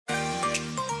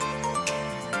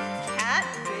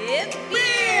with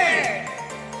Beard.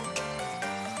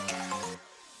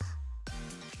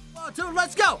 1, 2,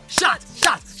 let's go! Shot,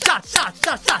 shot, shot, shot,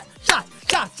 shot, shot, shot,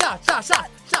 shot, shot, shot, shot,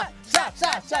 shot, shot,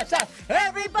 shot, shot, shot.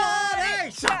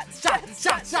 Everybody! Shot, shot,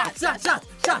 shot, shot, shot, shot,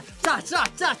 shot, shot, shot,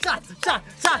 shot, shot, shot,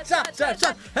 shot, shot, shot,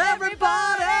 shot.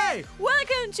 Everybody!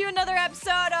 Welcome to another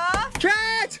episode of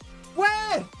Cat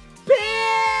with Beard!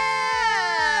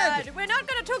 We're not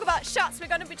going to talk about shots. We're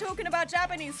going to be talking about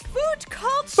Japanese food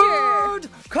culture. Food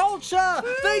culture,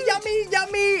 the yummy,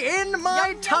 yummy in my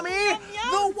Yum, tummy. yum, yum,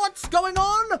 yum. The what's going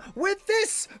on with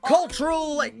this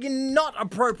cultural not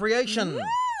appropriation.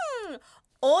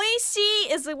 Oishii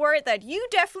is a word that you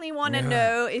definitely want to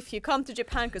know if you come to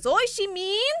Japan, because oishii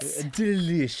means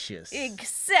Delicious.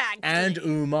 exactly. And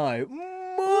umai.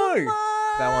 Umai.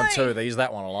 That one too. They use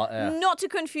that one a lot. Yeah. Not to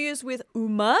confuse with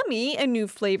umami, a new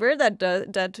flavor that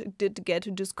did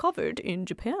get discovered in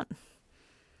Japan.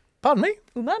 Pardon me?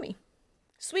 Umami.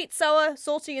 Sweet, sour,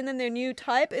 salty, and then their new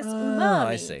type is umami. Oh,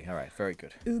 I see. All right. Very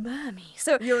good. Umami.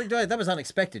 So That was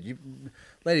unexpected.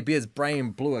 Ladybeard's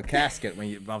brain blew a casket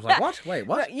when I was like, what? Wait,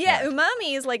 what? yeah, Right.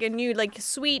 umami is like a new, like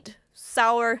sweet,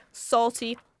 sour,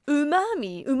 salty.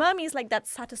 Umami. Umami is like that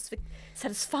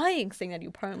satisfying thing that you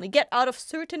apparently get out of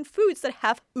certain foods that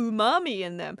have umami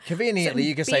in them. Conveniently, Certain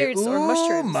you can say beards or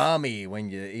mushrooms. umami when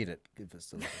you eat it.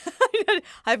 It's delicious.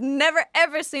 I've never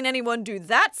ever seen anyone do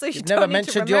that, so You've don't never need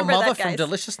mentioned to your remember mother that, from guys.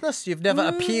 deliciousness? You've never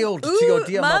appealed to your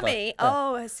dear mother? Umami.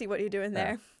 Oh, I see what you're doing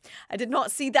there. I did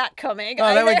not see that coming.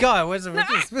 Oh, there we either. go.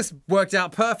 This worked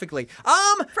out perfectly.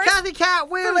 Cathy Cat,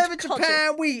 we food live in culture.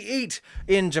 Japan. We eat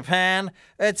in Japan.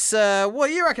 It's, what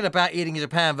do you reckon about eating in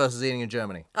Japan versus eating in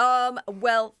Germany?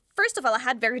 Well, first of all, I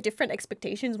had very different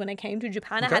expectations when I came to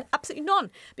Japan. Okay. I had absolutely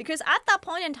none, because at that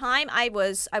point in time, I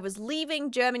was leaving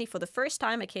Germany for the first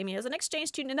time. I came here as an exchange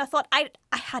student, and I thought I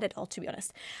had it all, to be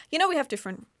honest. You know, we have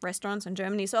different restaurants in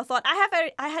Germany, so I thought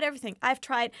I had everything. I've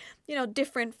tried,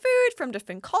 different food from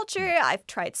different culture. I've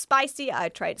tried spicy.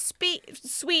 I've tried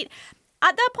sweet.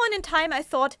 At that point in time, I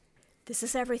thought, this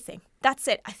is everything. That's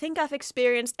it. I think I've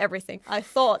experienced everything. I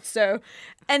thought so.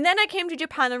 And then I came to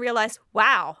Japan and realized,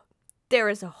 wow, there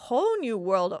is a whole new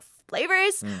world of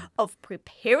flavors, of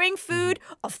preparing food,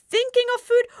 of thinking of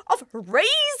food, of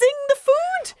raising the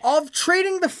food. Of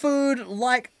treating the food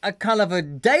like a kind of a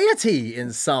deity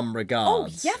in some Oh,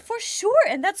 regards. yeah, for sure.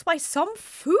 And that's why some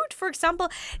food, for example,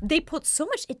 they put so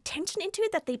much attention into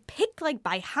it that they pick like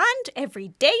by hand every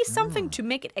day something to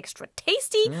make it extra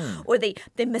tasty. Or they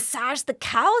massage the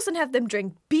cows and have them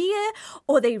drink beer.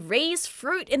 Or they raise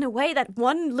fruit in a way that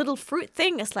one little fruit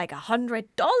thing is like $100.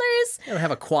 You know,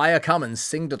 have a choir come and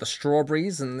sing to the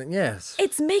strawberries and yes.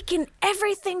 It's making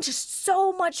everything just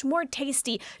so much more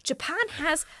tasty. Japan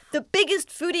has the biggest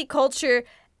foodie culture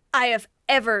I have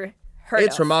ever heard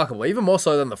It's of. remarkable, even more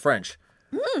so than the French.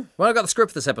 When I got the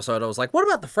script for this episode, I was like, what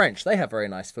about the French? They have very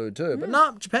nice food too. But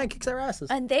no, Japan kicks their asses.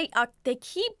 And they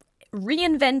keep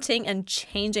reinventing and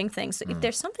changing things. So if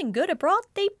there's something good abroad,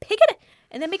 they pick it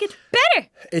and they make it better.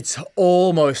 It's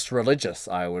almost religious,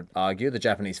 I would argue, the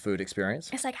Japanese food experience.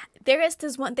 It's like there is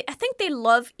this one. I think they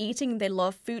love eating. They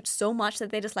love food so much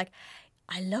that they just like,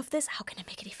 I love this. How can I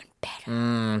make it even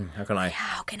better?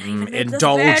 How can I even make this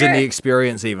indulge in better? the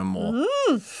experience even more?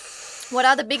 What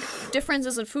are the big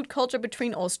differences in food culture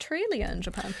between Australia and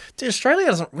Japan? Dude, Australia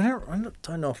doesn't. I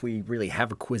don't know if we really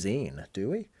have a cuisine, do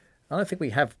we? I don't think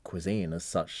we have cuisine as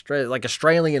such. Like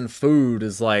Australian food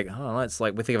is like, I don't know. It's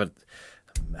like we think of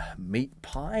a meat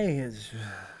pie.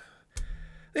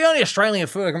 The only Australian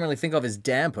food I can really think of is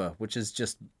damper, which is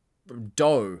just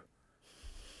dough.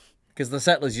 Because the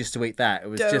settlers used to eat that. It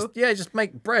was Dough. just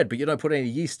make bread, but you don't put any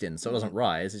yeast in, so it doesn't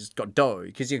rise. It's just got dough.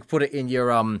 Because you put it in your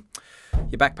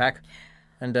backpack,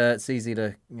 and it's easy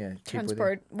to keep with you.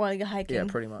 Transport while you're hiking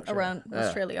pretty much, yeah. around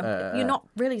Australia. You're not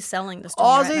really selling this to me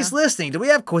Aussies right now. listening, do we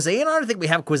have cuisine? I don't think we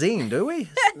have cuisine, do we?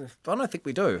 I don't think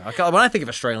we do. When I think of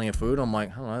Australian food, I'm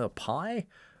like, I don't know, a pie?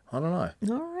 I don't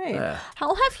know. All right.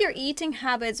 How have your eating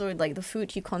habits or like the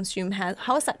food you consume, how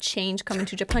has that changed coming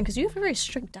to Japan? Because you have a very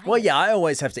strict diet. Well, yeah, I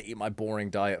always have to eat my boring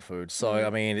diet food. So, I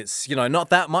mean, it's, not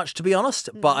that much, to be honest.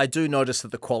 But I do notice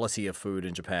that the quality of food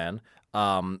in Japan,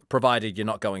 provided you're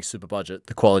not going super budget,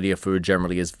 the quality of food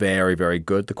generally is very, very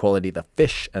good. The quality of the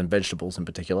fish and vegetables in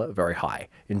particular are very high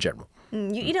in general.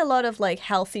 You eat a lot of like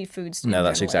healthy foods. No,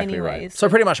 that's exactly right. anyways. So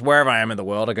pretty much wherever I am in the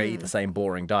world, I go eat the same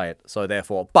boring diet. So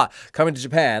therefore, but coming to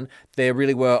Japan, there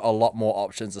really were a lot more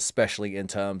options, especially in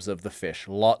terms of the fish.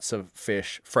 Lots of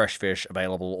fish, fresh fish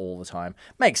available all the time.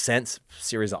 Makes sense.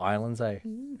 Series of islands, eh?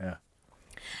 Yeah.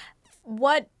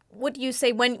 What would you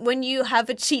say when you have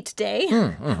a cheat day?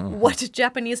 What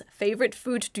Japanese favorite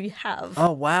food do you have?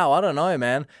 Oh, wow. I don't know,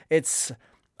 man. It's...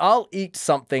 I'll eat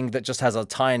something that just has a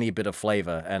tiny bit of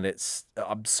flavor, and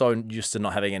I'm so used to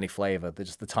not having any flavor that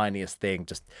just the tiniest thing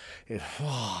it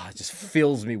just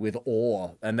fills me with awe,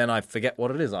 and then I forget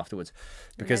what it is afterwards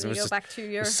because it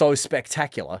was so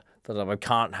spectacular that I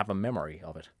can't have a memory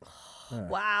of it.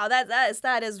 Wow,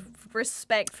 that is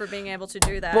respect for being able to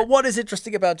do that. But what is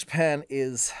interesting about Japan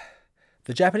is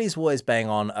the Japanese always bang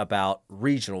on about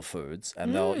regional foods,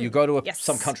 and you go to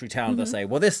some country town, they'll say,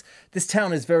 well, this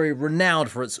town is very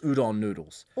renowned for its udon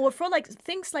noodles. Or for like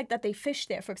things like that they fish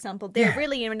there, for example. They're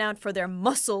really renowned for their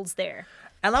mussels there.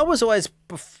 And I was always,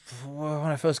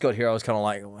 when I first got here, I was kind of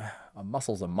like, a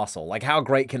mussel's a mussel. Like, how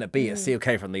great can it be? It's sea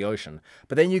okay from the ocean.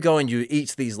 But then you go and you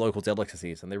eat these local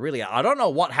delicacies, and they really, I don't know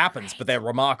what happens, but they're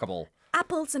remarkable.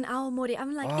 Apples and aomori.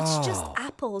 I'm like, it's just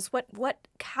apples.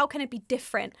 How can it be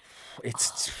different?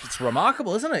 It's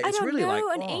remarkable, isn't it? I don't really know.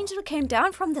 like An angel came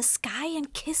down from the sky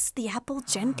and kissed the apple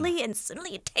gently, and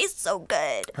suddenly it tastes so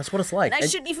good. That's what it's like. And I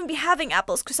shouldn't even be having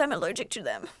apples because I'm allergic to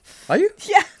them. Are you?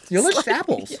 Yeah. You're allergic to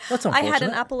apples? Yeah. That's unfortunate. I had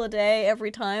an apple a day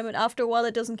every time, and after a while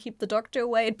it doesn't keep the doctor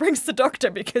away. It brings the doctor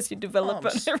because you develop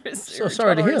an so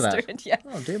sorry to hear that. Yeah.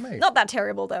 Oh, dear me. Not that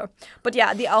terrible, though. But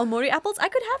yeah, the aomori apples, I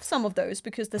could have some of those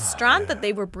because the strand that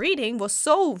they were breeding was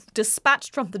so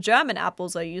dispatched from the German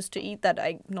apples I used to eat that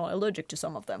I'm not allergic to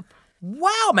some of them.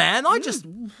 Wow, man,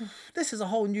 this is a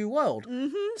whole new world.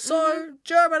 So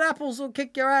German apples will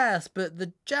kick your ass, but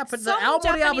the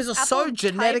Aomori apples are so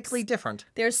genetically different.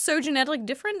 They're so genetically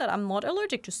different that I'm not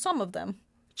allergic to some of them.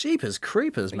 Jeepers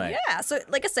creepers, mate. Yeah, so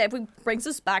like I said, it brings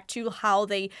us back to how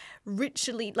they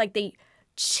ritually, they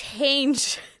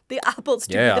change the apples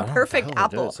to be the perfect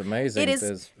apple. It's amazing. It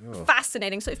is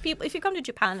fascinating. So if you come to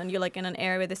Japan and you're like in an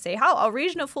area where they say, our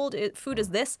regional food is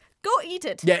this, go eat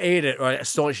it. Yeah, eat it. I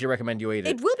staunchly recommend you eat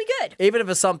it. It will be good. Even if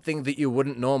it's something that you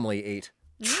wouldn't normally eat.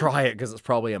 Try it because it's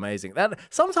probably amazing.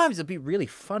 Sometimes it'll be really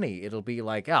funny. It'll be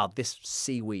like, this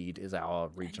seaweed is our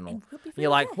regional. You're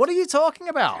like, what are you talking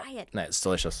about? Try it. No, it's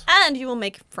delicious. And you will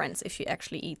make friends if you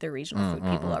actually eat their regional food.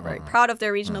 People are very proud of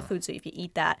their regional food. So if you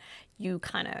eat that, you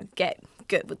kind of get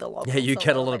good with the locals. Yeah, you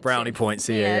get a lot of brownie points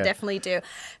here. Yeah, definitely do.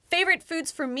 Favorite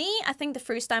foods for me, I think the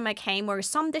first time I came were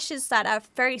some dishes that are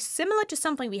very similar to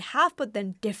something we have, but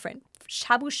then different.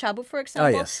 Shabu shabu, for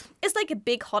example, is like a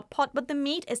big hot pot, but the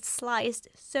meat is sliced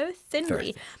so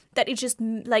thinly that it just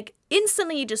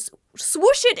instantly you just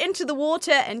swoosh it into the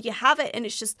water and you have it and it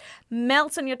just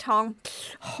melts on your tongue.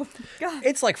 Oh my God.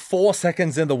 It's like 4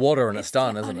 seconds in the water and it's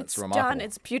done, isn't it? It's remarkable. Done.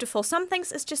 It's beautiful. Some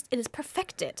things it is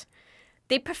perfected.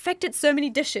 They perfected so many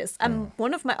dishes.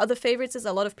 One of my other favorites is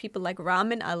a lot of people like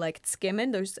ramen. I like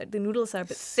skimming. The noodles are a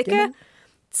bit thicker.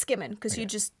 Skimming, because you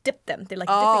just dip them. They're like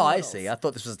dipping noodles. I see. I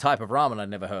thought this was a type of ramen I'd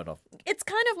never heard of. It's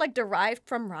kind of like derived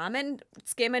from ramen.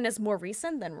 Skimming is more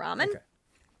recent than ramen. Okay.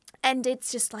 And it's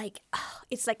just like,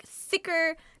 it's like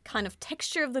thicker kind of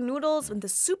texture of the noodles, and the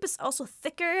soup is also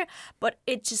thicker, but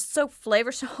it's just so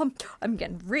flavorsome. I'm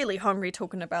getting really hungry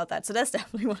talking about that, so that's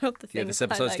definitely one of the things. Yeah, this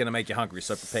episode's going to make you hungry,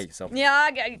 so prepare yourself. Yeah,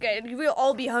 we'll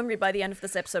all be hungry by the end of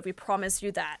this episode. We promise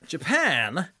you that.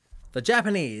 Japan, the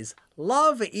Japanese,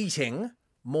 love eating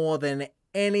more than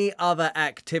any other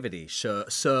activity,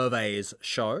 surveys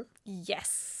show.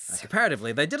 Yes.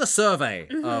 Comparatively, they did a survey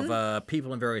of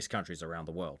people in various countries around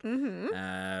the world,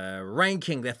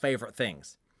 ranking their favorite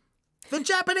things. The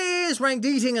Japanese ranked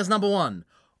eating as number one.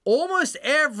 Almost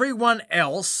everyone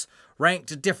else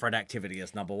ranked a different activity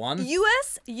as number one.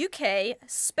 US, UK,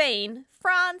 Spain,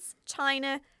 France,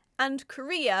 China, and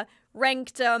Korea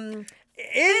ranked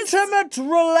intimate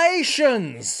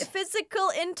relations.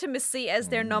 Physical intimacy as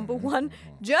their number one.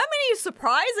 Germany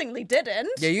surprisingly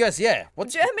didn't. Yeah, you guys,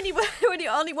 Germany were the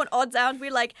only one odds out.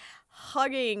 We're like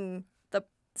hugging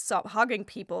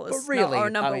people is our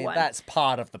number one. That's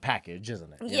part of the package,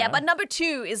 isn't it? Yeah, but number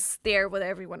two is there what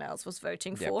everyone else was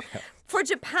voting for. Yep. For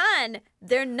Japan,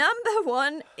 their number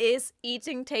one is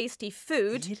eating tasty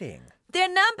food. Their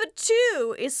number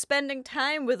two is spending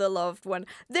time with a loved one.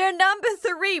 Their number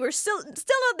three, we're still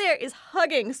not there, is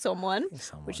hugging someone,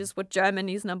 which is what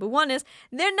Germany's number one is.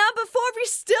 Their number four, we're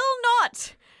still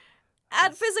not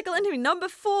at physical intimacy. Number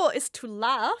four is to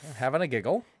laugh. Having a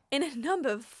giggle. And at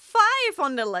number 5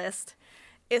 on the list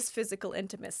is physical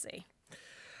intimacy.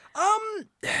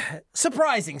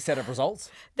 Surprising set of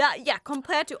results.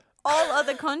 Compared to all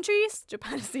other countries,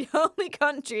 Japan is the only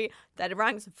country that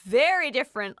ranks very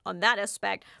different on that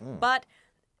aspect. But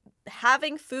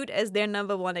having food as their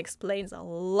number one explains a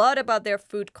lot about their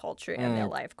food culture and their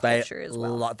life culture as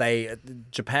well.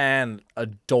 Japan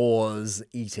adores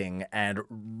eating and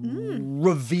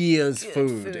reveres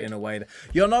food in a way that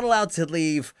you're not allowed to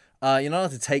leave. You're not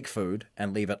allowed to take food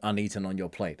and leave it uneaten on your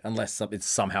plate unless it's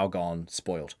somehow gone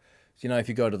spoiled. You know, if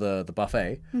you go to the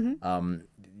buffet,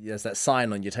 there's that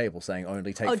sign on your table saying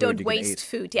only take food don't you waste can eat.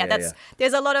 food. Yeah,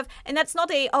 there's a lot of, and that's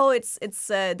not it's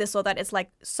this or that. It's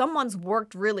like someone's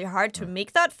worked really hard to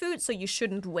make that food, so you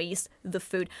shouldn't waste the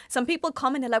food. Some people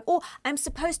come and they're like, oh, I'm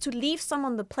supposed to leave some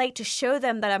on the plate to show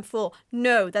them that I'm full.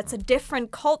 No, that's a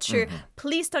different culture.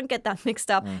 Please don't get that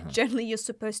mixed up. Generally, you're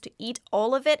supposed to eat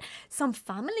all of it. Some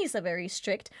families are very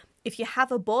strict. If you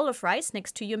have a bowl of rice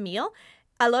next to your meal,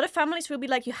 a lot of families will be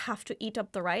like, you have to eat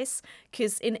up the rice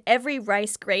because in every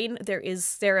rice grain,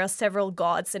 there are several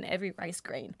gods in every rice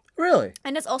grain. Really?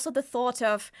 And it's also the thought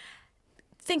of,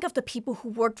 think of the people who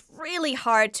worked really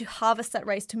hard to harvest that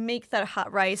rice, to make that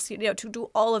hot rice, to do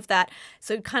all of that.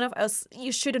 So kind of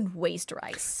you shouldn't waste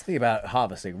rice. Think about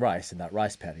harvesting rice in that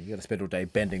rice paddy. You got to spend all day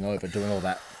bending over, doing all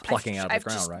that plucking out of the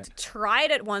ground, right? I've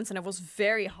tried it once and it was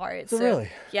very hard. So really?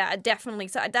 Yeah, definitely.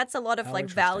 So that's a lot of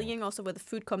valuing also where the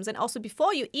food comes in. Also,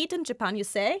 before you eat in Japan, you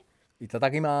say,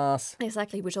 Itadakimasu.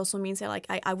 Exactly, which also means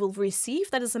I will receive.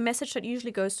 That is a message that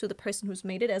usually goes to the person who's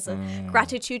made it as a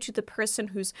gratitude to the person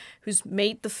who's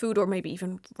made the food or maybe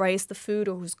even raised the food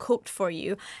or who's cooked for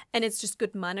you. And it's just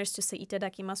good manners to say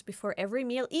itadakimasu before every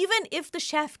meal, even if the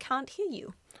chef can't hear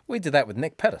you. We did that with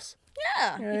Nick Pettis.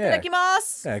 Yeah,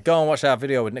 itadakimasu. Yeah, go and watch our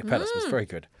video with Nick Pettis. It was very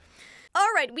good. All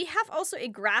right, we have also a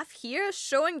graph here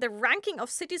showing the ranking of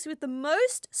cities with the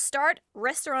most starred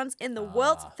restaurants in the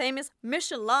world's famous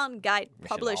Michelin Guide,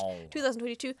 published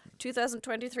 2022,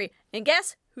 2023. And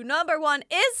guess who number one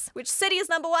is? Which city is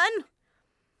number one?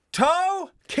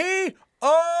 Tokyo!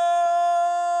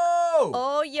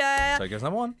 Oh, yeah. Tokyo's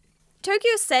number one.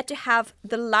 Tokyo is said to have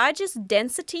the largest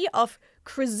density of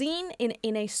cuisine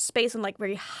in a space and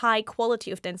very high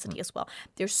quality of density as well.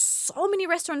 There's so many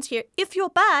restaurants here. If you're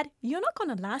bad, you're not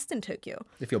going to last in Tokyo.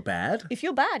 If you're bad? If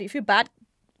you're bad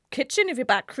kitchen, if you're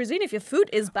bad cuisine, if your food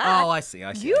is bad. Oh, I see.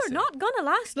 You're not going to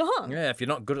last long. Yeah, if you're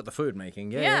not good at the food making.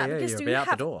 Because you'll be out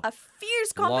the have door. a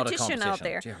fierce competition out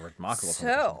there. Yeah, remarkable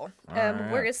competition. So,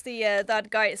 where is that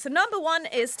guy? So number one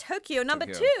is Tokyo. Number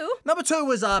two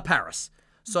was Paris.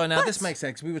 So now this makes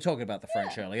sense. We were talking about the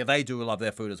French earlier. They do love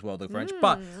their food as well, the French.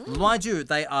 But mind you,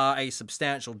 they are a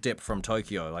substantial dip from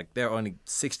Tokyo. They're only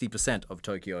 60% of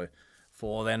Tokyo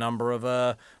for their number of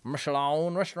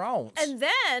Michelin restaurants. And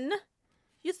then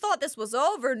you thought this was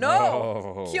over.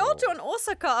 No. Kyoto and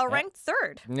Osaka are ranked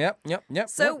third. Yep.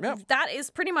 So that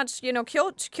is pretty much,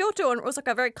 Kyoto and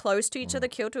Osaka are very close to each other.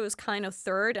 Kyoto is kind of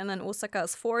third and then Osaka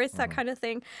is fourth, that kind of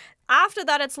thing. After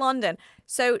that, it's London.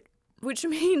 So which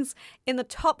means in the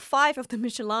top 5 of the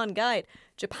Michelin Guide,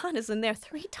 Japan is in there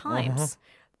 3 times.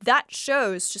 That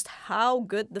shows just how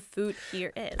good the food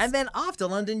here is. And then after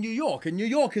London, New York. And New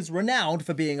York is renowned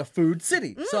for being a food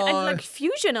city. And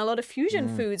fusion, a lot of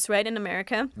fusion foods, right, in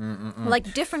America.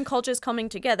 Different cultures coming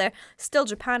together. Still,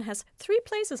 Japan has 3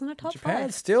 places in the top 5.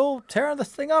 Japan's still tearing this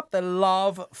thing up. They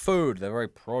love food. They're very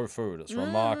pro-food. It's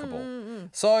remarkable.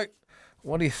 So,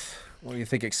 what do you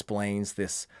think explains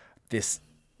this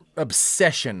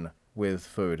obsession with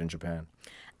food in Japan?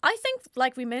 I think,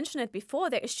 like we mentioned it before,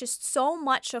 there is just so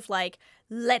much of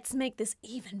let's make this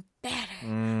even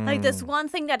better. This one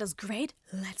thing that is great,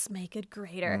 let's make it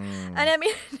greater. And I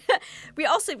mean,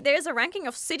 there's a ranking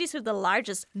of cities with the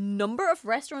largest number of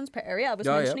restaurants per area. I was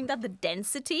mentioning that, the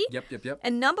density. Yep.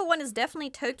 And number one is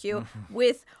definitely Tokyo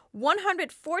with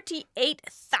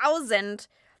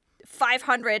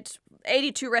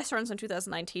 148,582 restaurants in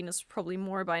 2019. Is probably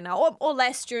more by now, or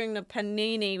less during the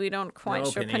panini. We don't quite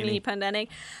sure panini pandemic,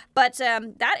 but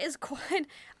that is quite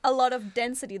a lot of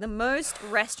density. The most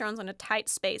restaurants in a tight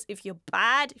space. If you're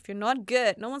bad, if you're not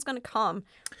good, no one's gonna come.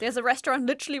 There's a restaurant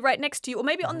literally right next to you, or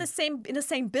maybe in the same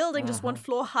building, just one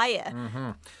floor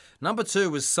higher. Number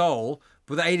 2 was Seoul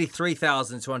with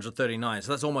 83,239.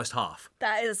 So that's almost half.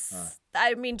 That is.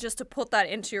 I mean, just to put that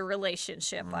into your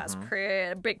relationship, that's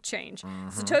a big change.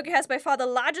 So Tokyo has by far the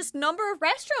largest number of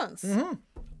restaurants.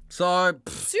 So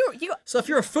if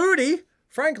you're a foodie,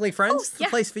 frankly, friends, it's the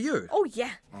place for you. Oh,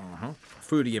 yeah.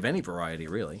 Foodie of any variety,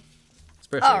 really.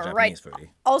 Especially a Japanese foodie.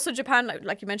 Also, Japan,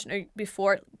 like you mentioned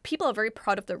before, people are very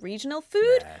proud of their regional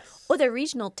food or their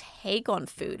regional take on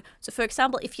food. So, for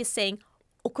example, if you're saying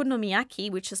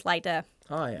okonomiyaki, which is like a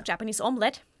Japanese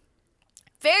omelette,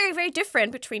 very, very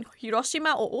different between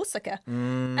Hiroshima or Osaka.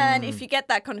 And if you get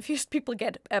that confused, people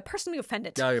get personally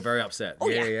offended. Yeah, you're very upset. Oh,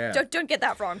 yeah. Don't get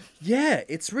that wrong. Yeah,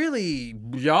 it's really,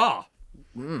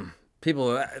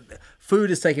 people, food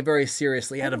is taken very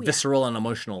seriously at a visceral and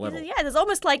emotional level. Yeah, there's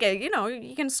almost like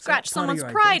you can scratch someone's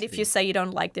pride if you say you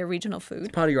don't like their regional food.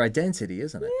 It's part of your identity,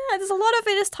 isn't it? Yeah, there's a lot of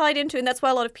it is tied into, and that's why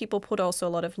a lot of people put also a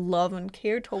lot of love and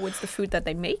care towards the food that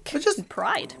they make. But just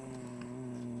pride.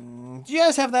 Do you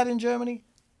guys have that in Germany?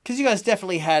 Because you guys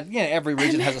definitely had, every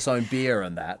region has its own beer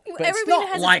and that. But it's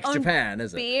not like Japan,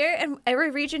 is it? Beer, and every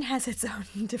region has its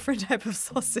own different type of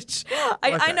sausage.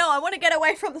 I know, I want to get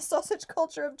away from the sausage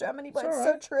culture of Germany, but it's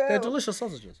so true. They're delicious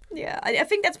sausages. Yeah, I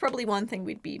think that's probably one thing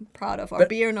we'd be proud of, our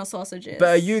beer and our sausages.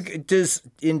 But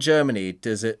in Germany,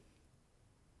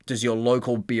 does your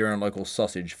local beer and local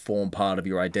sausage form part of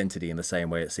your identity in the same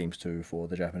way it seems to for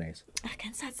the Japanese? I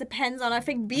guess that depends on. I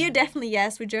think beer definitely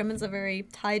yes. We Germans are very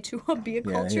tied to our beer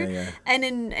culture. Yeah. And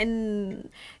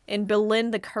in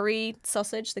Berlin, the curry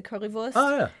sausage, the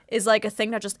currywurst, is like a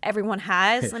thing that just everyone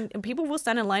has, and people will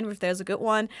stand in line if there's a good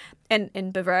one. And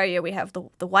in Bavaria, we have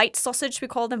the white sausage. We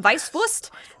call them Weisswurst,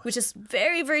 which is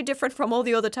very, very different from all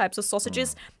the other types of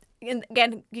sausages. And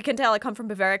again, you can tell I come from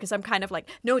Bavaria because I'm kind of like,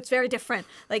 no, it's very different.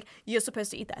 Like, you're supposed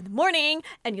to eat that in the morning,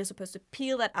 and you're supposed to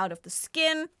peel that out of the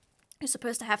skin. You're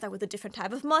supposed to have that with a different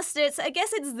type of mustard. So I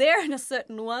guess it's there in a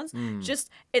certain ones. Just,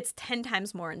 it's 10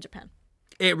 times more in Japan.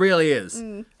 It really is.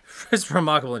 It's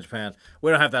remarkable in Japan.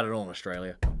 We don't have that at all in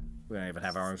Australia. We don't even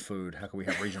have our own food. How can we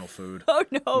have regional food? Oh,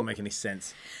 no. It doesn't make any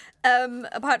sense.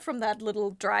 Apart from that little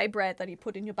dry bread that you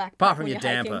put in your backpack. Apart from your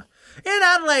damper. In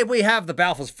Adelaide, we have the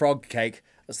Balfour's frog cake.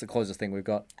 That's the closest thing we've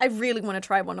got. I really want to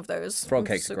try one of those. Frog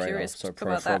cakes are great. I'm so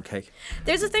pro frog cake.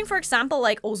 There's a thing, for example,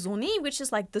 like ozoni, which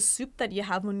is like the soup that you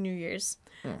have on New Year's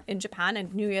in Japan.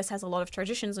 And New Year's has a lot of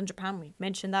traditions in Japan. We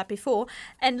mentioned that before.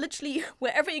 And literally,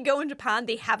 wherever you go in Japan,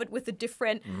 they have it with a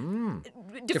different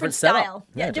style.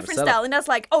 Yeah, different style. And that's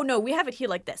like, oh no, we have it here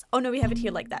like this. Oh no, we have it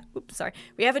here like that. Oops, sorry.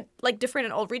 We have it like different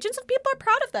in all regions, and people are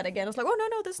proud of that again. It's like, oh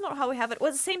no, this is not how we have it. Well,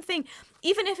 it's the same thing.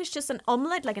 Even if it's just an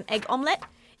omelette, like an egg omelette,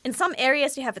 in some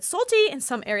areas you have it salty, in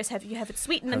some areas you have it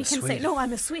sweet, and then you can say, no,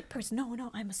 I'm a sweet person.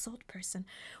 No, I'm a salt person.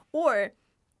 Or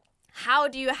how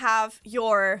do you have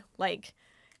your, like,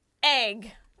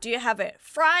 egg? Do you have it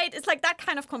fried? It's like that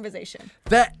kind of conversation.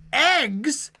 The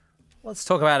eggs? Let's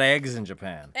talk about eggs in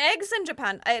Japan. Eggs in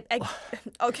Japan.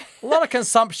 Okay. A lot of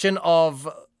consumption of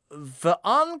the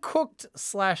uncooked /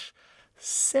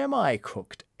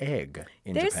 semi-cooked egg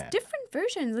in Japan. There's different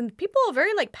versions, and people are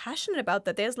very like passionate about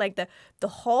that. There's like the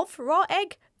half raw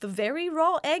egg, the very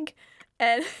raw egg,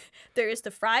 and there is the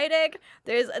fried egg.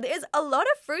 There's a lot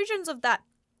of versions of that.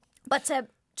 But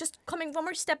just coming one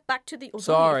more step back to the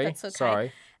ozoni, if that's okay.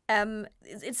 Sorry.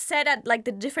 It's said that like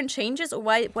the different changes, or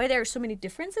why there are so many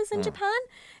differences in Japan,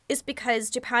 is because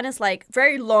Japan is like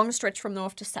very long stretch from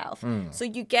north to south. So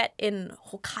you get in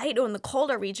Hokkaido and the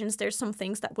colder regions, there's some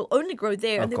things that will only grow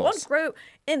there, and they won't grow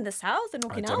in the south in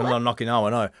Okinawa. Definitely not in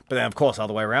Okinawa, no. But then of course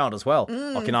other way around as well.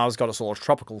 Okinawa's got a sort of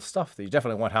tropical stuff that you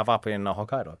definitely won't have up in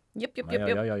Hokkaido. Yep.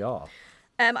 Yeah.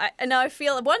 And I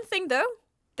feel one thing though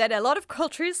that a lot of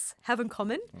cultures have in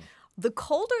common: the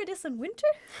colder it is in winter,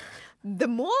 the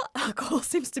more alcohol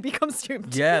seems to be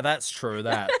consumed. Yeah, that's true.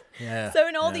 Yeah. So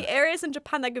in all the areas in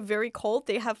Japan that get very cold,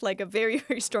 they have like a very,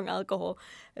 very strong alcohol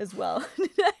as well.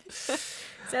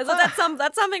 So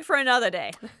that's something for another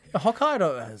day.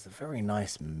 Hokkaido has a very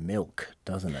nice milk,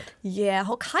 doesn't it? Yeah,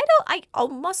 Hokkaido, I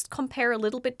almost compare a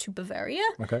little bit to Bavaria.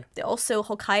 Okay. Also,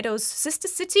 Hokkaido's sister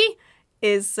city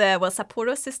is,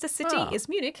 Sapporo's sister city is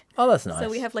Munich. Oh, that's nice. So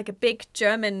we have like a big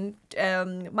German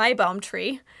Maibaum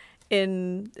tree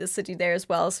in the city there as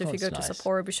well. So if you go to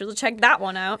Sapporo, be sure to check that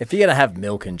one out. If you're going to have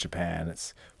milk in Japan,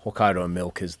 it's Hokkaido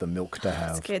milk is the milk to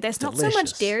have. That's good. There's not so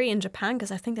much dairy in Japan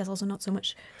because I think there's also not so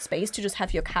much space to just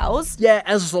have your cows. Yeah,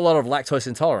 as there's a lot of lactose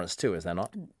intolerance too, is there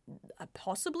not?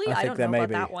 Possibly. I don't know about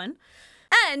that one.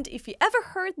 And if you ever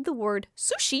heard the word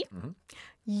sushi,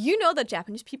 you know that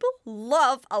Japanese people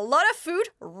love a lot of food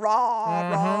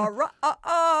raw.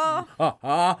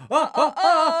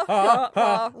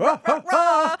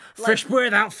 Fish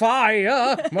without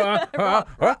fire.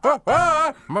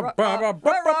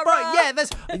 Yeah,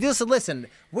 listen.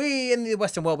 We in the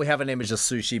Western world we have an image of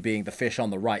sushi being the fish on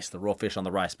the rice, the raw fish on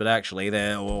the rice, but actually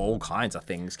there are all kinds of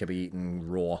things can be eaten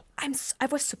raw. I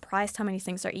was surprised how many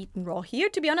things are eaten raw here,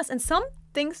 to be honest, and some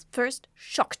things first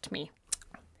shocked me.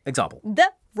 Example.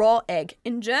 The raw egg.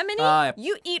 In Germany,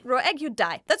 you eat raw egg, you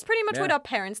die. That's pretty much what our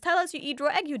parents tell us. You eat raw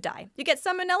egg, you die. You get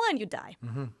salmonella and you die.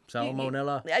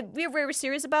 Salmonella. We're very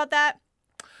serious about that.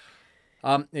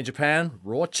 In Japan,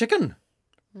 raw chicken.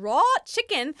 raw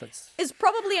chicken is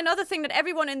probably another thing that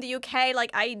everyone in the UK,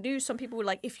 like I knew some people were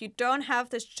like, if you don't have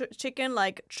this chicken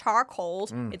like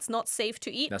charcoaled, it's not safe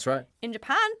to eat. That's right. In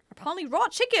Japan, apparently raw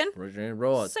chicken,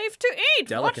 raw, safe to eat.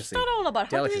 Delicacy. What's that all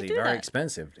about? How Delicacy, do you do very that?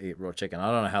 expensive to eat raw chicken.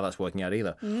 I don't know how that's working out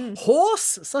either.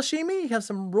 Horse sashimi? You have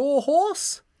some raw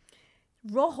horse?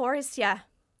 Raw horse, yeah.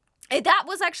 That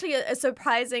was actually a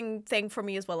surprising thing for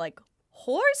me as well. Like,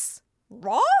 horse?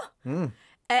 Raw?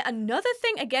 Another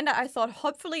thing, again, that I thought,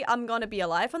 hopefully I'm going to be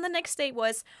alive on the next day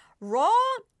was raw,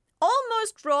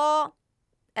 almost raw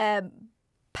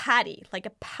patty. Like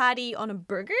a patty on a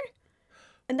burger.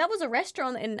 And that was a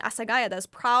restaurant in Asagaya that's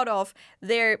proud of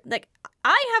their, like,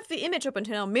 I have the image up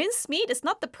until now. Minced meat is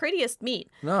not the prettiest meat.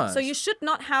 No. So you should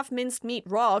not have minced meat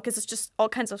raw because it's just all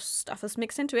kinds of stuff that's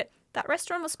mixed into it. That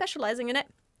restaurant was specializing in it.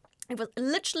 It was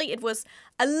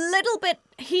a little bit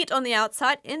heat on the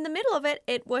outside. In the middle of it,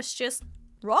 it was just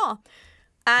raw.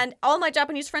 And all my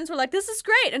Japanese friends were like, this is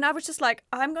great. And I was just like,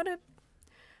 I'm going to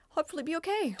hopefully be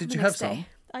okay. Did you have some?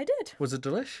 I did. Was it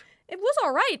delish? It was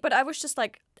all right, but I was just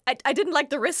like, I didn't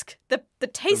like the risk. The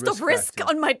taste of risk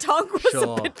factor. on my tongue was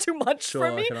a bit too much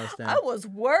for me. I can understand. I was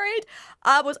worried.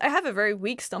 I have a very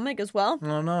weak stomach as well.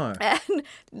 Oh, no. And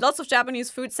lots of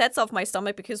Japanese food sets off my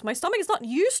stomach because my stomach is not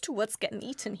used to what's getting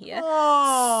eaten here.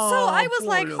 Oh, so I was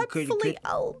like, little kitty hopefully kid.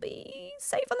 I'll be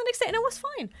safe on the next day. And it was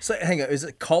fine. So, hang on. Is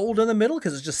it cold in the middle?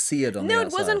 Because it's just seared on the outside. No,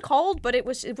 it wasn't cold, but it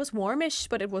was warmish,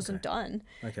 but it wasn't done.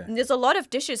 Okay. And there's a lot of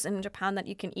dishes in Japan that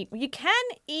you can eat. You can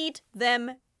eat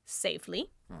them safely.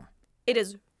 It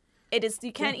is,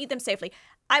 you can't eat them safely.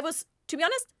 To be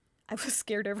honest, I was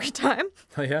scared every time.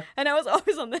 Oh, yeah? And I was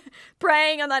always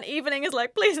praying on that evening is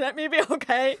like, please let me be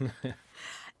okay.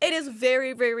 It is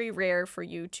very, very rare for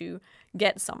you to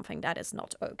get something that is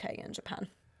not okay in Japan.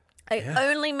 I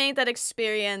only made that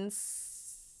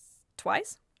experience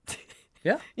twice.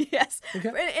 Yeah? Yes. Okay.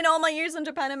 In all my years in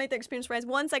Japan, I made the experience twice.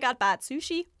 Once I got bad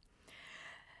sushi.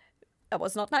 That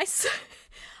was not nice.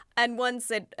 And once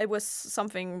it was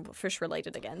something fish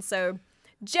related again. So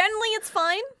generally it's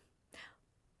fine.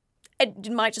 It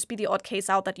might just be the odd case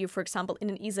out that you, for example, in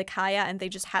an izakaya and they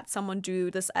just had someone do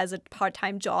this as a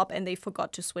part-time job and they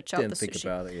forgot to switch out the sushi. Didn't think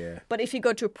about it, yeah. But if you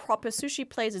go to a proper sushi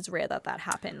place, it's rare that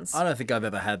happens. I don't think I've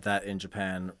ever had that in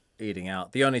Japan eating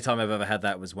out. The only time I've ever had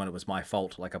that was when it was my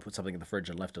fault. Like I put something in the fridge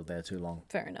and left it there too long.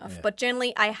 Fair enough. Yeah. But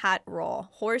generally I had raw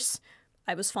horse.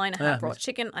 I was fine. I had raw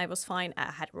chicken. I was fine.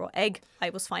 I had raw egg.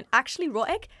 I was fine. Actually, raw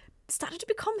egg started to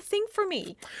become a thing for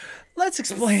me. Let's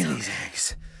explain these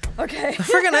eggs. Okay. The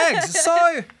friggin' eggs.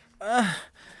 So, a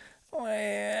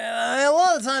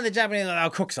lot of the time the Japanese, they'll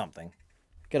cook something.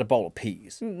 Get a bowl of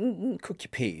peas. Cook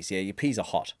your peas. Yeah, your peas are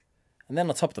hot. And then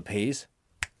on top of the peas,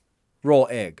 raw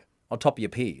egg on top of your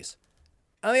peas.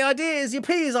 And the idea is your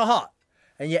peas are hot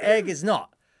and your egg is not.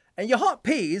 And your hot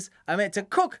peas are meant to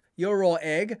cook your raw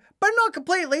egg, but not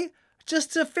completely,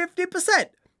 just to 50%.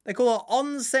 They call it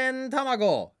onsen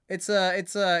tamago. It's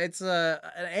an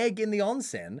egg in the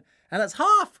onsen, and it's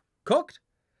half cooked.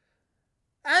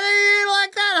 And then you eat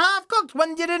like that, half cooked, when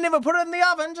you didn't even put it in the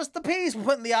oven, just the peas were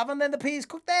put in the oven, then the peas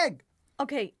cooked the egg.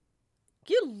 Okay.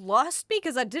 You lost me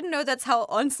because I didn't know that's how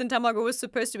onsen tamago was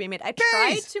supposed to be made. I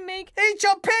tried to make... Eat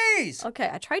your peas! Okay,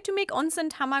 I tried to make onsen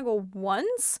tamago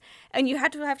once, and you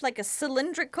had to have like a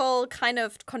cylindrical kind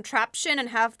of contraption and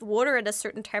have the water at a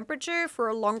certain temperature for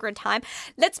a longer time.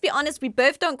 Let's be honest, we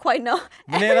both don't quite know.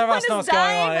 Neither of us know what's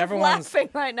going on. Everyone's laughing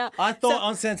right now. I thought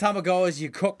onsen tamago is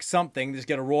you cook something, just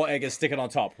get a raw egg and stick it on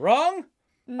top. Wrong?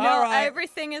 No, all right.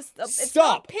 everything is... It's Stop.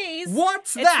 not peas.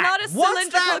 What's that? It's not a cylindrical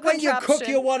What's that when you cook contraption.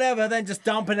 your whatever, then just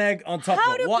dump an egg on top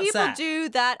How of it? do What's people that? do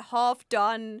that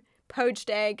half-done poached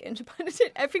egg in Japan?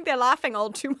 I think they're laughing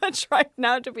all too much right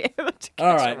now to be able to catch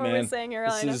All right, what man. we're saying This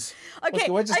earlier. is- Okay,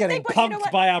 we're just I getting think you know punked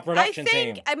what? by our production I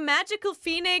think team. a magical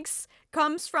phoenix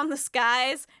comes from the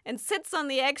skies and sits on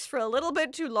the eggs for a little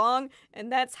bit too long, and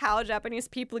that's how Japanese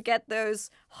people get those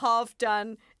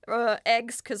half-done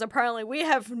eggs, because apparently we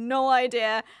have no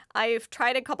idea. I've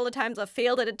tried a couple of times. I've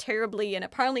failed at it terribly, and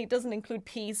apparently it doesn't include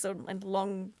peas and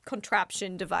long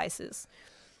contraption devices.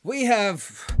 We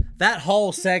have... That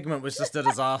whole segment was just a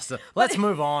disaster. Let's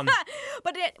move on.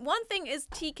 But one thing is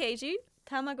TKG,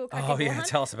 tamago kake Oh, yeah, gohan,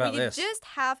 tell us about where this. You just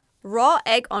have raw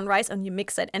egg on rice and you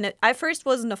mix it. And I first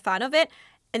wasn't a fan of it.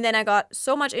 And then I got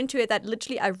so much into it that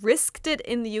literally I risked it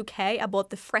in the UK. I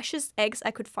bought the freshest eggs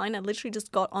I could find. I literally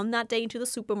just got on that day into the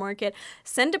supermarket,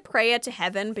 sent a prayer to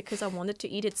heaven because I wanted to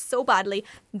eat it so badly.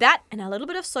 That and a little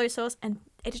bit of soy sauce, and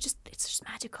it's just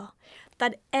magical.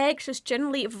 That egg just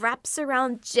generally wraps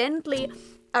around gently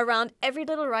around every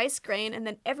little rice grain, and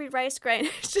then every rice grain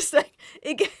is just like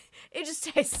it It just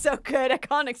tastes so good. I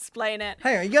can't explain it.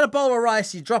 Hang on, you get a bowl of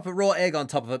rice, you drop a raw egg on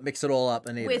top of it, mix it all up,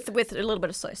 and eat it. With a little bit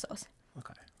of soy sauce.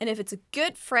 Okay. And if it's a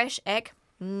good fresh egg,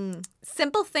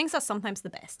 simple things are sometimes the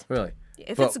best. Really?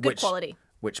 If But it's a good quality.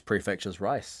 Which prefecture's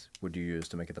rice would you use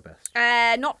to make it the best?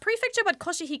 Not prefecture, but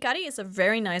Koshi Hikari is a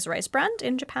very nice rice brand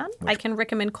in Japan. I can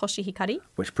recommend Koshi Hikari.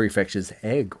 Which prefecture's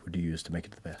egg would you use to make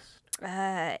it the best?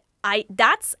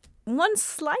 That's one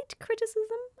slight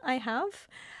criticism I have.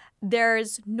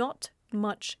 There's not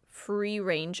much free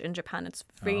range in Japan. It's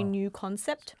a very new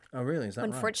concept. Oh, really? Is that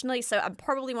Unfortunately, so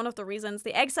probably one of the reasons.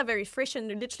 The eggs are very fresh and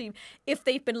they're literally, if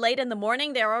they've been late in the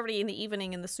morning, they're already in the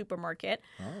evening in the supermarket.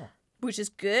 Oh. Which is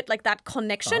good. Like that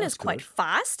connection is quite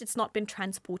fast. It's not been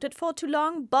transported for too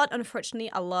long. But unfortunately,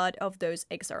 a lot of those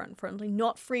eggs are unfortunately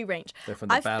not free range. They're from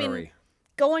the I've battery. been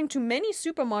going to many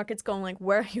supermarkets going like,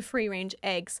 where are your free range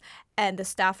eggs? And the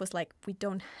staff was like, we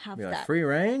don't have You're that. like, free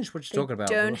range? What you talking about?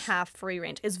 Don't have free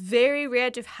range. It's very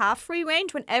rare to have free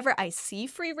range. Whenever I see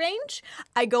free range,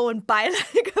 I go and buy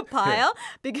like a pile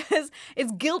because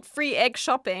it's guilt-free egg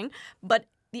shopping. But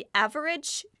the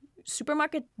average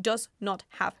supermarket does not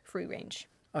have free range.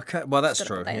 Okay, well that's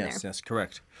true. Yes,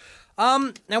 correct.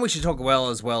 Now we should talk a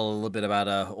little bit about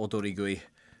odorigui.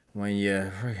 When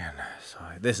you friggin'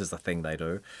 sorry, this is the thing they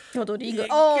do. Odorigui. You're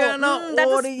gonna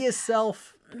order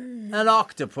yourself an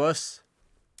octopus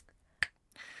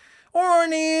or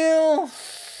an eel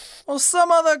or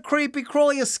some other creepy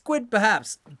crawly squid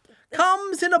perhaps.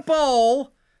 Comes in a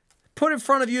bowl, put in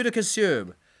front of you to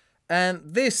consume. And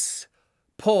this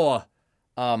poor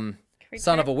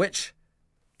son of a witch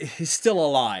is still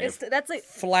alive. That's like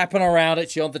flapping around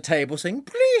at you on the table saying,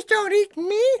 please don't eat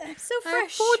me. It's so I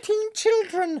have fresh. 14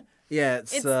 children. Yeah,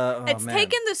 it's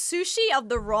taken the sushi of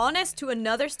the rawness to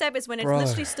another step is when it's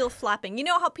literally still flapping. You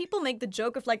know how people make the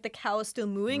joke of like the cow is still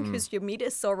mooing because your meat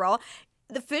is so raw?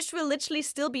 The fish will literally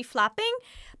still be flapping.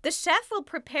 The chef will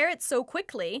prepare it so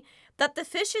quickly that the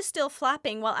fish is still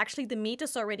flapping while actually the meat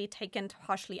is already taken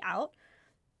partially out.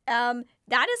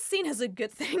 That is seen as a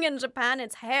good thing in Japan.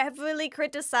 It's heavily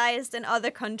criticized in other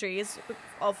countries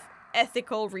of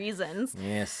ethical reasons.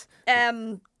 Yes.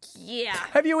 Yeah.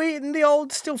 Have you eaten the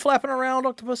old still flapping around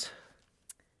octopus?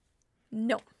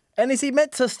 No. And is he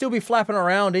meant to still be flapping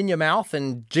around in your mouth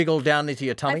and jiggle down into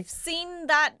your tummy? I've seen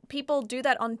that people do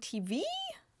that on TV.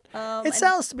 It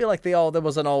sounds to me like there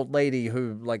was an old lady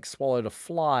who like swallowed a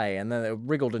fly and then it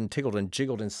wriggled and tickled and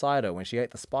jiggled inside her when she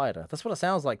ate the spider. That's what it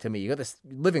sounds like to me. You got this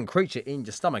living creature in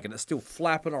your stomach and it's still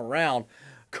flapping around,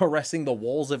 caressing the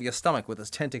walls of your stomach with its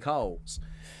tentacles.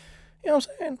 You know what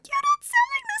I'm saying? You're not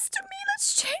selling this to me.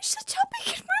 Let's change the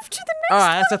topic and move to the next All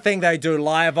right, that's a thing they do.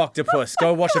 Live octopus.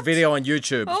 Go watch a video on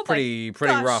YouTube. Oh It's pretty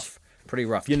gosh. rough. Pretty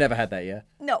rough. You never had that, yeah?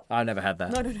 No. I've never had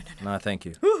that. No. No, thank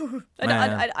you.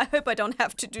 I hope I don't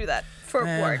have to do that for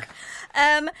work.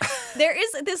 There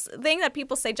is this thing that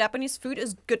people say Japanese food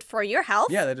is good for your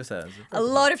health. Yeah, they just said it. A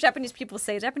lot of Japanese people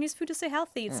say Japanese food is so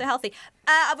healthy. It's so healthy.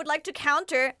 I would like to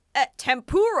counter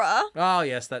tempura. Oh,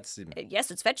 yes, that's...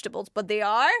 Yes, it's vegetables, but they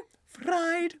are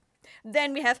fried.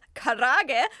 Then we have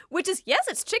karage, which is, yes,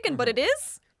 it's chicken, but it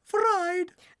is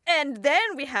fried. And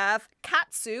then we have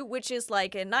katsu, which is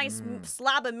like a nice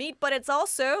slab of meat, but it's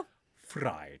also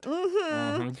fried.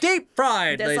 Deep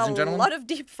fried, There's ladies and a gentlemen. lot of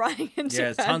deep frying in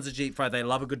Japan. Yes, tons of deep fry. They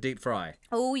love a good deep fry.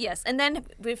 Oh, yes. And then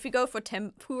if we go for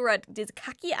tempura, this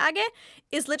kakiage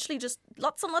is literally just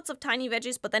lots and lots of tiny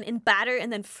veggies, but then in batter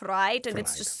and then fried, and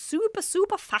it's just super,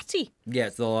 super fatty. Yeah,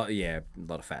 it's a lot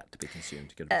of fat to be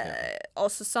consumed.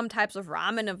 Also, some types of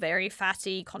ramen are very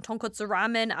fatty. Tonkotsu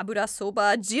ramen, abura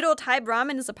soba. Jiro type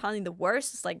ramen is apparently the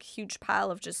worst. It's like a huge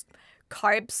pile of just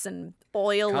carbs and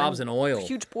oil. And oil.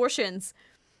 Huge portions.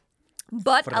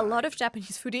 But a lot of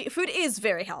Japanese food is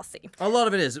very healthy. A lot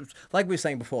of it is. Like we were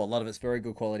saying before, a lot of it's very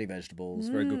good quality vegetables,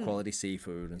 very good quality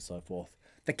seafood and so forth.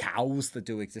 The cows that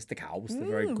do exist, the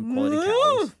very good quality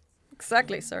cows.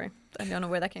 Exactly, sorry. I don't know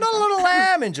where that came Not from. a lot of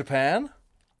lamb in Japan.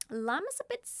 Lamb is a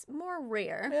bit more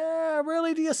rare. Yeah,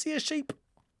 really? Do you see a sheep?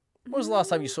 When was the last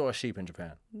time you saw a sheep in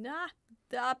Japan? Nah,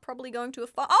 probably going to a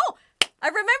farm. Oh! I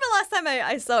remember last time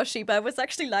I saw a sheep. I was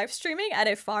actually live streaming at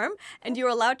a farm, and you were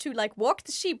allowed to like walk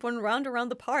the sheep around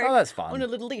the park. Oh, that's fun. On a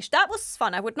little leash. That was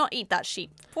fun. I would not eat that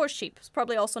sheep. Poor sheep. It's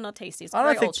probably also not tasty. It's a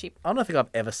very old sheep. I don't think I've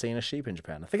ever seen a sheep in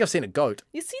Japan. I think I've seen a goat.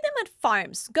 You see them at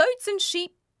farms. Goats and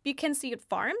sheep you can see at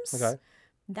farms. Okay.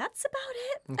 That's about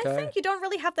it. Okay. I think you don't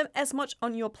really have them as much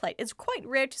on your plate. It's quite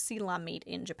rare to see lamb meat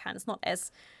in Japan. It's not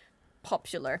as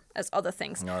popular as other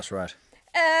things. No, that's right.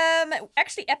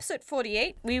 Actually, episode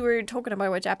 48, we were talking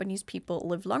about why Japanese people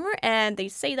live longer, and they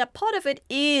say that part of it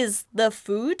is the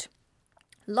food.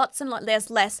 Lots and lots. There's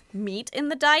less meat in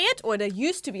the diet, or there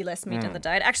used to be less meat in the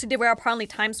diet. Actually, there were apparently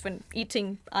times when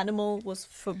eating animal was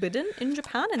forbidden in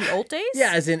Japan in the old days.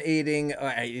 Yeah, as in eating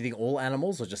all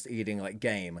animals, or just eating like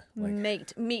game, like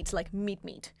Meat, like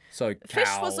meat. So Fish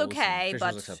was okay,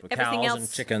 but everything cows else,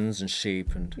 and chickens and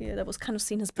sheep and that was kind of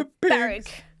seen as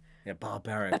barbaric. Yeah,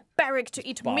 barbaric. Barbaric to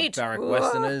eat meat. Barbaric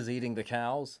Westerners eating the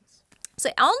cows. So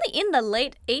only in the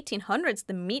late 1800s,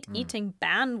 the meat-eating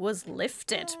ban was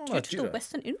lifted due to the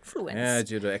Western influence. Yeah,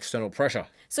 due to external pressure.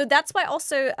 So that's why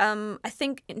also, I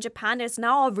think in Japan, there's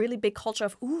now a really big culture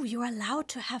of, you're allowed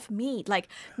to have meat. Like,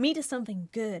 meat is something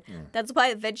good. That's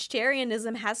why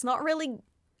vegetarianism has not really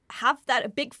have that a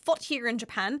big foot here in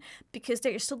Japan, because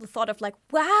there is still the thought of like,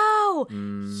 wow,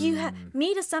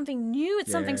 meat is something new, it's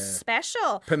something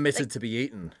special, permitted to be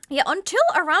eaten. Yeah, until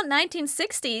around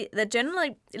 1960,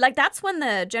 that's when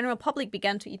the general public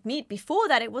began to eat meat. Before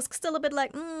that, it was still a bit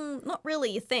like, not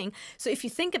really a thing. So if you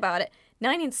think about it,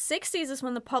 1960s is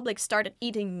when the public started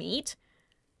eating meat.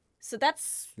 So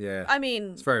that's, I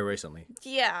mean... It's very recently.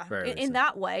 Yeah, in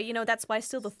that way, that's why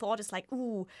still the thought is like,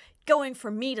 going for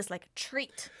meat is like a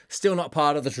treat. Still not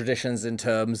part of the traditions in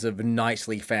terms of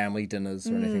nightly family dinners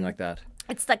or anything like that.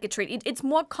 It's like a treat. It's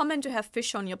more common to have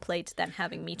fish on your plate than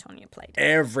having meat on your plate.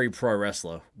 Every pro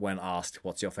wrestler, when asked,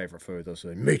 what's your favorite food, they'll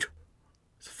say, meat.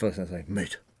 It's the first thing they say,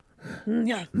 meat.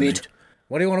 Yeah, meat.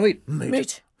 What do you want to eat?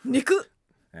 Meat. Niku.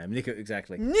 Niku,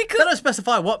 exactly. Niku. They don't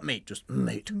specify what meat, just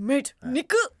meat. Meat.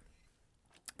 Niku.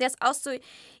 There's also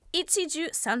ichiju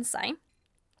sansai.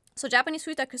 So Japanese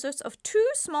food that consists of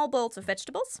 2 small bowls of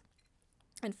vegetables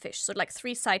and fish. So like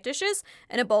 3 side dishes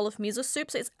and a bowl of miso soup.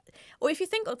 So if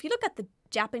you look at the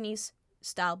Japanese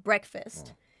style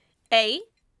breakfast, A,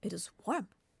 it is warm.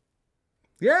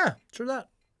 Yeah, true that.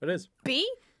 It is. B,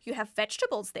 you have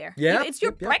vegetables there. Yeah. It's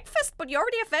your breakfast, but you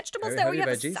already have vegetables there, or you have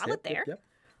veggies, a salad there. Yep.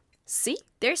 See,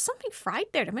 there's something fried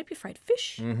there. There might be fried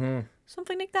fish.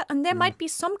 Something like that. And there might be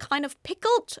some kind of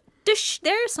pickled dish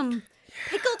there, some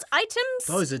pickled items.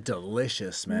 Those are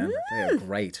delicious, man. They are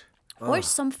great. Or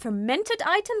some fermented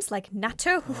items like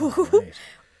natto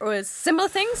or similar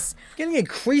things. Getting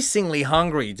increasingly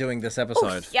hungry doing this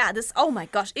episode. Oh my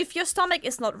gosh. If your stomach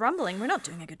is not rumbling, we're not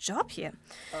doing a good job here.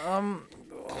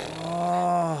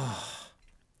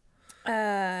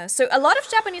 So a lot of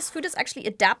Japanese food is actually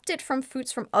adapted from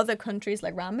foods from other countries,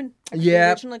 like ramen.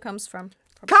 Yeah. Originally comes from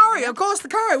curry, of course, the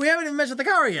curry. We haven't even mentioned the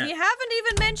curry yet. We haven't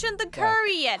even mentioned the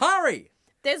curry yet. Hurry!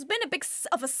 There's been a big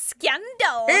of a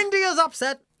scandal. India's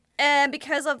upset.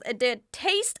 Because of the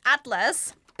Taste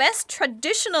Atlas, best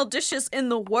traditional dishes in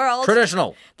the world.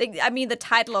 Traditional. The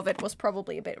title of it was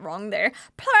probably a bit wrong there.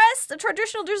 Plus, the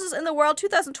traditional dishes in the world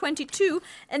 2022,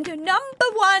 and number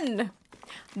 1,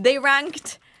 they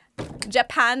ranked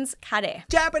Japan's curry.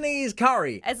 Japanese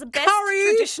curry. As the best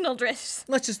traditional dish.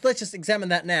 Let's just examine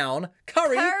that noun.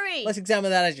 Curry. Let's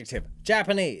examine that adjective.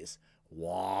 Japanese.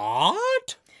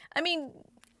 What? I mean,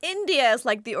 India is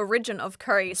like the origin of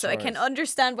curry, so I can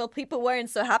understand why people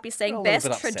weren't so happy saying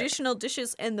best traditional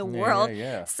dishes in the world.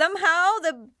 Yeah. Somehow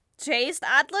the Taste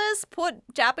Atlas put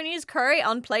Japanese curry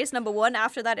on place number 1.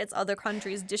 After that, it's other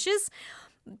countries' dishes.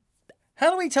 How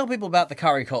do we tell people about the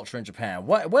curry culture in Japan?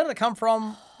 Where did it come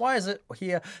from? Why is it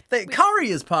here? Curry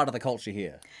is part of the culture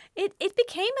here. It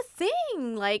became a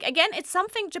thing. Like, again, it's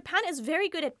something Japan is very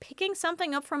good at picking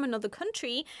something up from another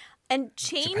country and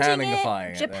changing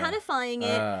Japanifying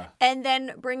it, and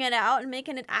then bringing it out and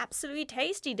making it absolutely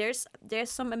tasty. There's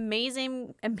some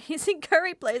amazing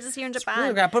curry places here in Japan. It's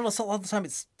really great, but a lot of the time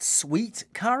it's sweet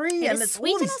curry, and it's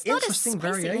sweet all and these it's not as interesting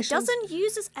spicy. variations. It doesn't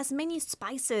use as many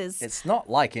spices. It's not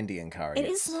like Indian curry. It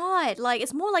is not. Like,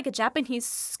 it's more like a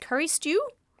Japanese curry stew.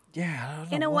 Yeah, I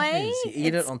don't know in a what way, it is. You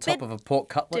eat it on top of a pork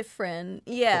cutlet. Different,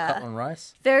 yeah. Pork cutlet and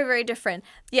rice. Very, very different.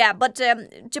 Yeah, but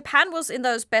Japan was in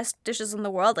those best dishes in the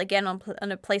world again on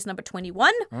a place number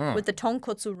 21 with the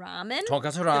tonkotsu ramen.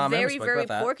 Tonkotsu ramen, the very, very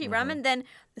porky ramen. Then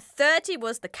 30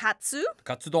 was the katsu.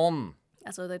 Katsudon.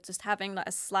 So they're just having like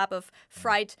a slab of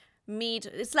fried meat.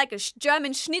 It's like a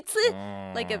German schnitzel,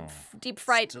 like a deep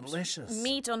fried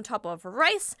meat on top of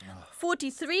rice.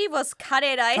 43 was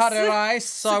curry rice. Curry rice.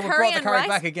 So we brought the curry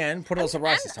back again. Put it as a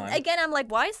rice this time. Again, I'm like,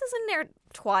 why is this in there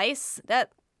twice?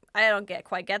 That I don't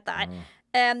quite get that.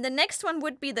 The next one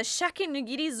would be the shaki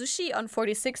nigiri sushi on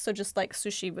 46. So just like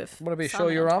sushi with. Would it be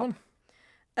shoyu ramen?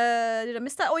 Did I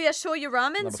miss that? Oh yeah, shoyu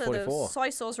ramen. Number 44. The soy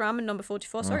sauce ramen number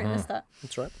 44. Sorry, I missed that.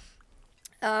 That's right.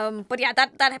 But yeah,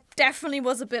 that definitely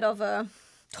was a bit of a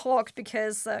talk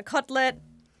because cutlet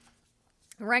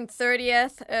ranked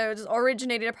 30th. It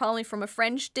originated apparently from a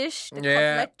French dish, the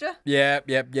cotelette. Yep.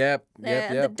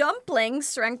 The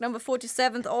dumplings ranked number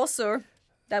 47th also.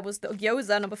 That was the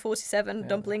gyoza, number 47,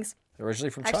 dumplings.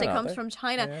 Originally from China. Actually comes from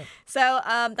China. So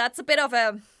that's a bit of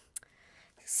a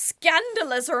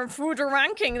scandalous or food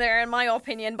ranking there, in my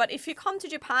opinion. But if you come to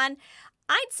Japan,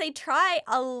 I'd say try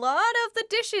a lot of the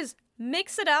dishes.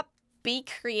 Mix it up. Be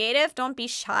creative. Don't be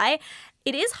shy.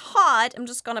 It is hard. I'm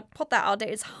just going to put that out there.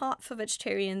 It's hard for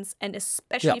vegetarians and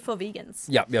especially for vegans.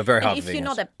 Yeah, very hard and for if vegans. you're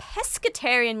not a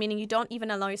pescatarian, meaning you don't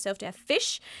even allow yourself to have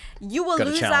fish, you will Got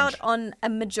a lose challenge. out on a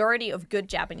majority of good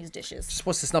Japanese dishes.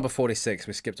 What's this number 46?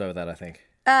 We skipped over that, I think.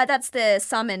 That's the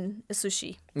salmon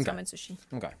sushi. Salmon sushi.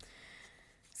 Okay.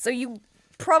 So you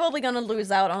probably going to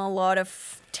lose out on a lot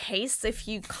of tastes if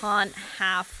you can't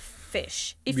have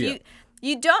fish. If you're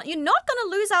not going to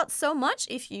lose out so much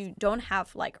if you don't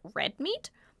have like red meat.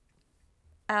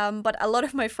 But a lot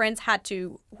of my friends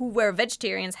who were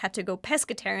vegetarians, had to go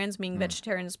pescatarians, meaning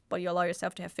vegetarians, but you allow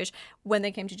yourself to have fish when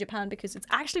they came to Japan because it's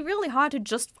actually really hard to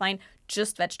just find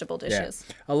just vegetable dishes.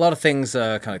 Yeah. A lot of things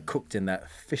are kind of cooked in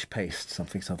that fish paste,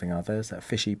 something out there. Is that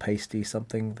fishy pasty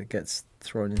something that gets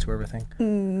thrown into everything?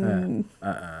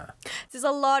 There's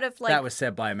a lot of like that was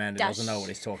said by a man who doesn't know what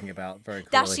he's talking about very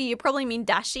clearly. dashi. You probably mean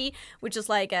dashi, which is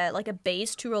like a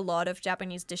base to a lot of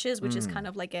Japanese dishes, which is kind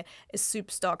of like a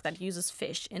soup stock that uses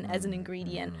fish as an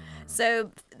ingredient.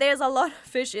 So there's a lot of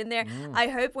fish in there. I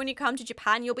hope when you come to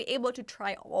Japan, you'll be able to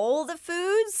try all the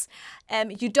foods.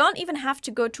 You don't even have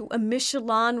to go to a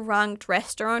Michelin-ranked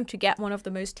restaurant to get one of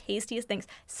the most tastiest things.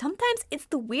 Sometimes it's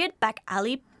the weird back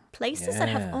alley places that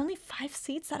have only 5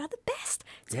 seats that are the best.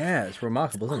 It's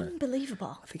remarkable, isn't it?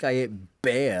 Unbelievable. I think I ate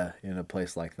bear in a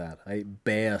place like that. I ate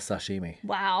bear sashimi.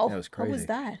 Wow. That was crazy. What was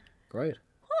that? Great.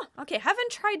 Okay,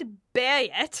 haven't tried bear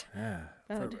yet. Yeah.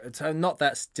 It's not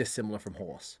that dissimilar from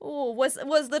horse. Oh, was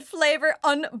the flavor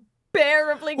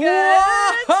unbearably good?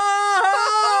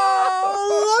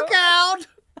 Whoa! Look out!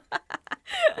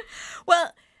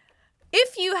 Well,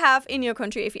 if you have in your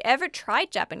country, if you ever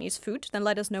tried Japanese food, then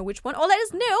let us know which one. Or let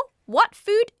us know what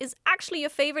food is actually your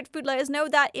favorite food. Let us know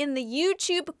that in the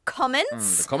YouTube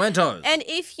comments. The commentos. And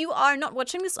if you are not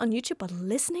watching this on YouTube but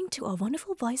listening to our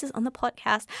wonderful voices on the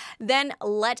podcast, then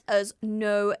let us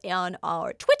know on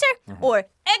our Twitter or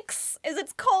X, as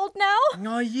it's called now.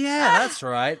 Oh, yeah, that's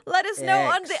right. Let us know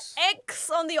on the X.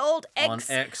 on the old X, On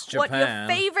X what your Japan.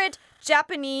 favorite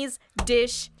Japanese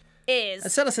dish is.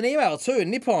 And send us an email too,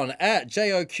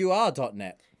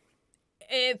 nippon@joqr.net.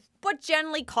 But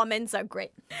generally, comments are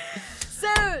great. So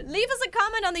leave us a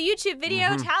comment on the YouTube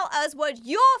video. Tell us what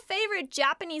your favorite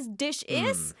Japanese dish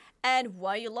is and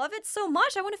why you love it so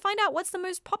much. I want to find out what's the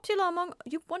most popular among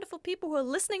you wonderful people who are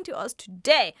listening to us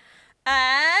today.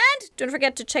 And don't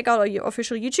forget to check out our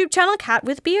official YouTube channel, Cat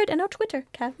with Beard, and our Twitter,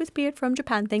 Cat with Beard from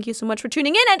Japan. Thank you so much for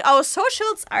tuning in. And our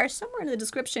socials are somewhere in the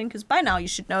description because by now you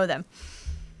should know them.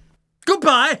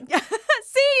 Goodbye!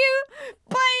 See you!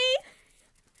 Bye!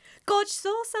 ごち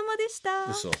そうさまでし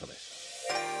た。そうで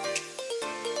す。